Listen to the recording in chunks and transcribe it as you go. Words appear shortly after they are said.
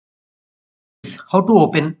How to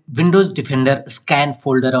open Windows Defender scan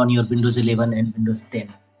folder on your Windows 11 and Windows 10.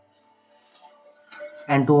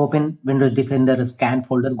 And to open Windows Defender scan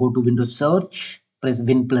folder, go to Windows Search, press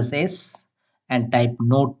Win plus S and type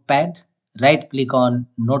Notepad. Right click on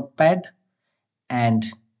Notepad and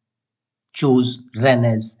choose Run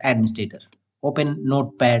as Administrator. Open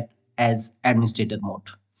Notepad as Administrator mode.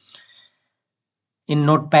 In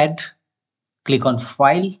Notepad, click on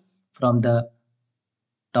File from the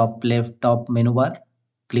top left top menu bar.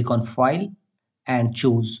 Click on File and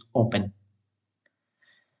choose Open.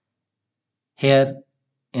 Here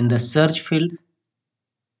in the search field,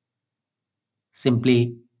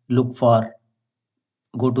 simply look for,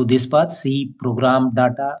 go to this path, see Program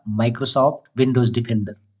Data Microsoft Windows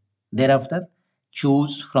Defender. Thereafter,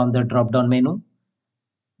 choose from the drop down menu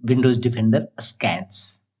Windows Defender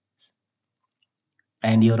Scans,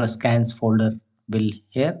 and your scans folder will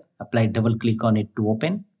here. Apply double click on it to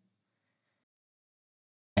open.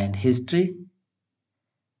 And history.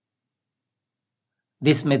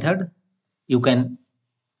 This method you can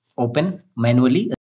open manually